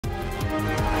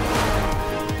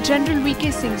General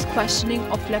V.K. Singh's questioning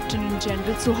of Lieutenant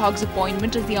General Suhag's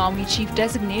appointment as the Army Chief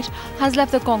Designate has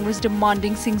left the Congress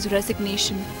demanding Singh's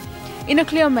resignation. In a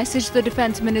clear message, the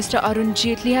Defence Minister Arun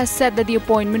Jaitley has said that the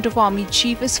appointment of Army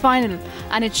Chief is final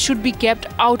and it should be kept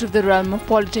out of the realm of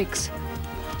politics.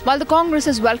 While the Congress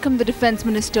has welcomed the Defence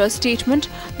Minister's statement,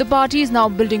 the party is now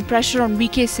building pressure on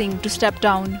V.K. Singh to step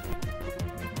down.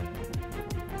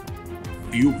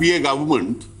 UPA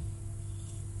government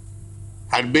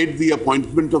had made the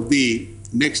appointment of the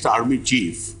next Army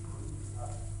Chief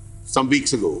some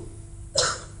weeks ago.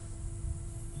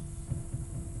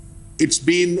 It's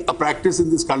been a practice in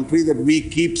this country that we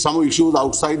keep some issues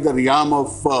outside the realm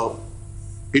of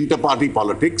inter-party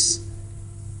politics,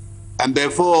 and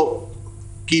therefore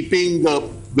keeping the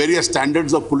various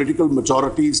standards of political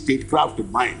maturity, statecraft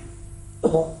in mind.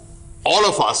 All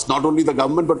of us, not only the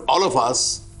government, but all of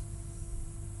us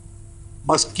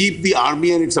must keep the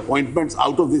army and its appointments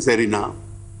out of this arena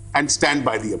and stand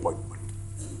by the appointment.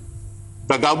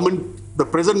 The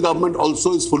present government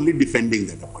also is fully defending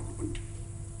that appointment.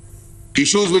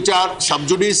 Issues which are sub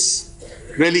judice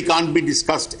really can't be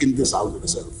discussed in this house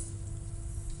itself.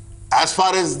 As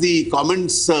far as the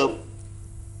comments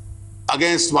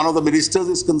against one of the ministers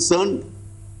is concerned,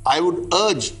 I would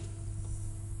urge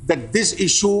that this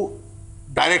issue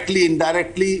directly,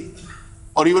 indirectly,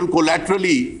 or even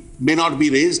collaterally may not be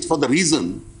raised, for the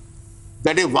reason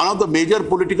that if one of the major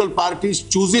political parties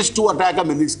chooses to attack a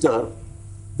minister,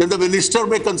 then the minister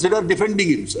may consider defending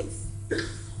himself.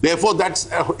 Therefore, that's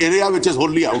an area which is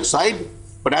wholly outside.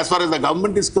 But as far as the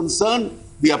government is concerned,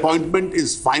 the appointment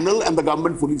is final and the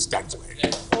government fully stands by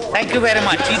it. Thank you very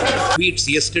much. Tweets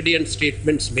yesterday and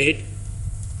statements made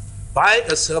by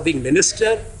a serving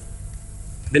minister,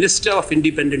 Minister of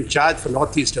Independent Charge for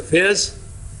Northeast Affairs,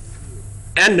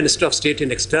 and Minister of State and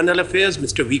External Affairs,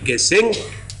 Mr. V.K. Singh,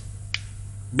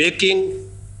 making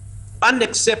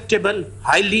unacceptable,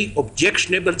 highly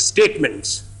objectionable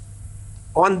statements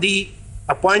on the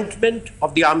appointment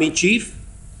of the Army Chief,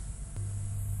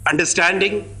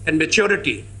 understanding and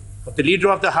maturity of the Leader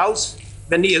of the House.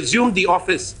 When he assumed the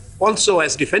office also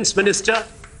as Defence Minister,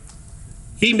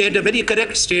 he made a very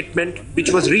correct statement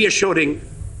which was reassuring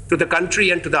to the country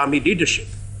and to the Army leadership.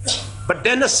 But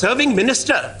then a serving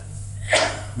minister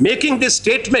making this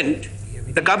statement,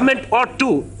 the government ought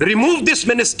to remove this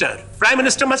minister. Prime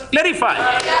Minister must clarify.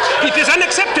 It is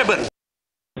unacceptable.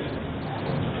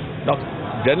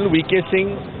 Now, General V.K.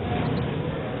 Singh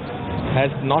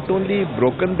has not only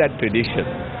broken that tradition,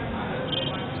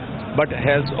 but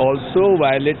has also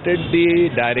violated the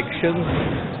directions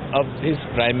of his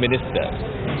Prime Minister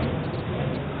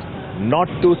not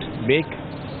to make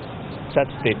such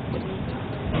statements.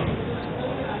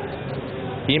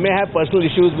 He may have personal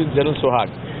issues with General Suhag,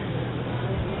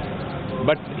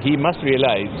 but he must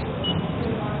realize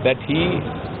that he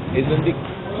is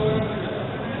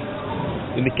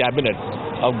in the cabinet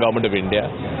of Government of India,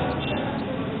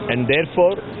 and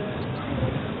therefore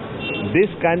this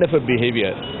kind of a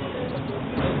behavior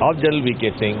of General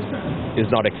V.K. Singh is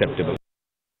not acceptable.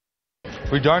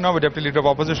 We join now with Deputy Leader of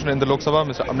Opposition in the Lok Sabha,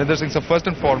 Mr. Amrinder Singh. So first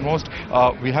and foremost,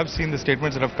 we have seen the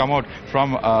statements that have come out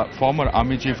from former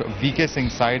Army Chief V.K.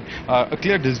 Singh's side. A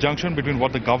clear disjunction between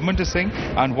what the government is saying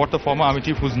and what the former Army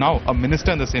Chief, who's now a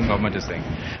minister in the same government, is saying.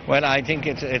 Well, I think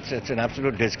it's an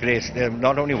absolute disgrace.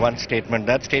 Not only one statement.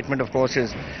 That statement, of course,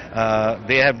 is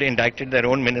they have indicted their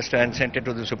own minister and sent it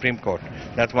to the Supreme Court.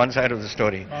 That's one side of the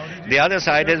story. The other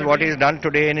side is what he's done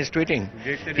today in his tweeting.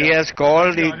 He has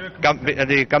called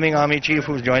the coming Army Chief,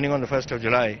 who's joining on the 1st of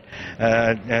July,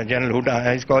 General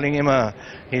Huda. He's calling him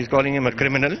a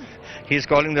criminal. He's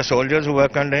calling the soldiers who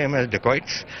work under him as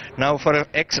dacoits. Now, for an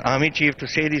ex-Army Chief to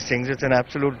say these things, it's an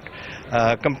absolute,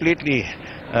 completely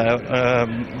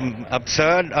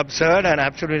absurd and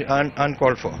absolutely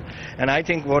uncalled for. And I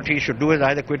think what he should do is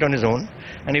either quit on his own,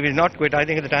 and if he's not quit, I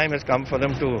think the time has come for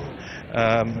them to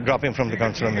drop him from the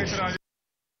Council of Ministers.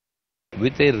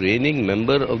 With a reigning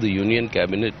member of the Union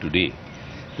Cabinet today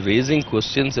raising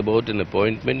questions about an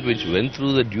appointment which went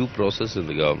through the due process in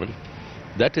the government,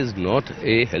 that is not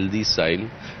a healthy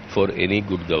sign for any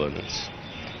good governance.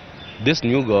 This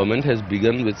new government has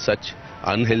begun with such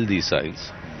unhealthy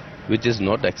signs, which is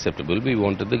not acceptable. We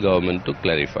wanted the government to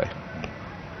clarify.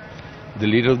 The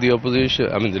leader of the opposition,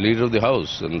 the leader of the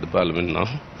House and the Parliament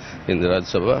now, in the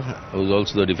Rajya Sabha, who is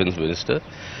also the Defence Minister,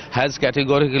 has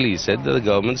categorically said that the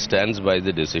government stands by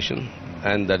the decision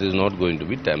and that is not going to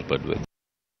be tampered with.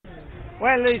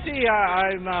 Well, you see,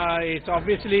 it's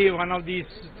obviously one of these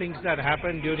things that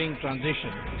happen during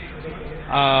transition,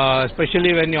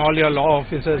 especially when all your law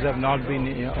officers have not been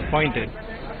appointed.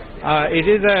 It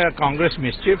is a Congress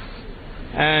mischief.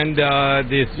 and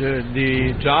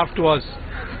the draft was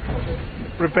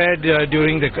prepared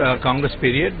during the Congress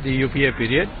period, the UPA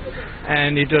period,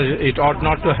 and it ought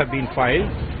not to have been filed.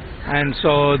 And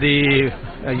so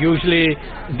usually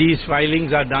these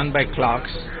filings are done by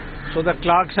clerks. So the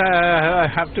clerks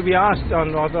have to be asked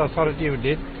on what the authority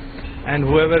did, and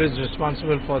whoever is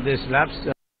responsible for this lapse.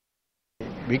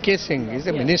 VK Singh is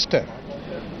a minister.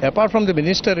 Apart from the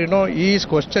minister, he is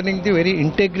questioning the very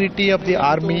integrity of the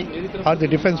army or the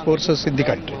defense forces in the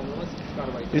country.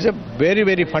 It's a very,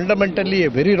 very fundamentally a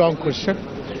very wrong question.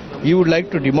 He would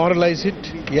like to demoralize it.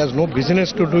 He has no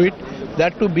business to do it.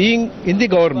 That too being in the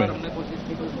government.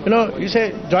 It's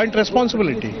a joint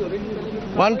responsibility.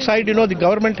 One side, the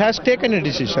government has taken a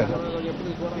decision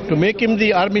to make him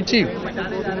the army chief.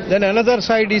 Then another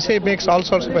side, makes all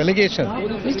sorts of allegations.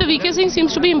 Mr. VK Singh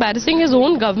seems to be embarrassing his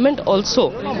own government also.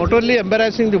 Not only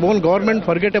embarrassing the own government,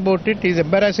 forget about it, he is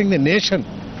embarrassing the nation.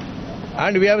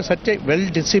 And we have such a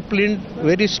well-disciplined,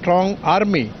 very strong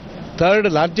army, third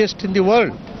largest in the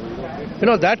world.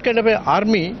 That kind of an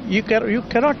army, you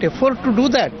cannot afford to do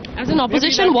that. As an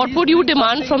opposition, what would you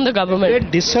demand from the government? A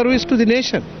disservice to the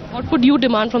nation. What would you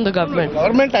demand from the government?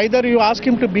 Government, either you ask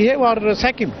him to behave or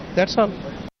sack him. That's all.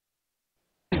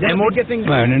 No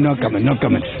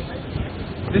comment.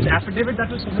 This affidavit that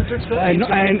was submitted, sir? No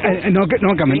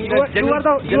comment. You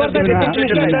are the defense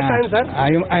minister at that time, sir.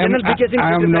 I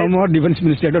am no more defense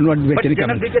minister. I don't want to make any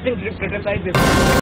comment. General VK Singh criticized this.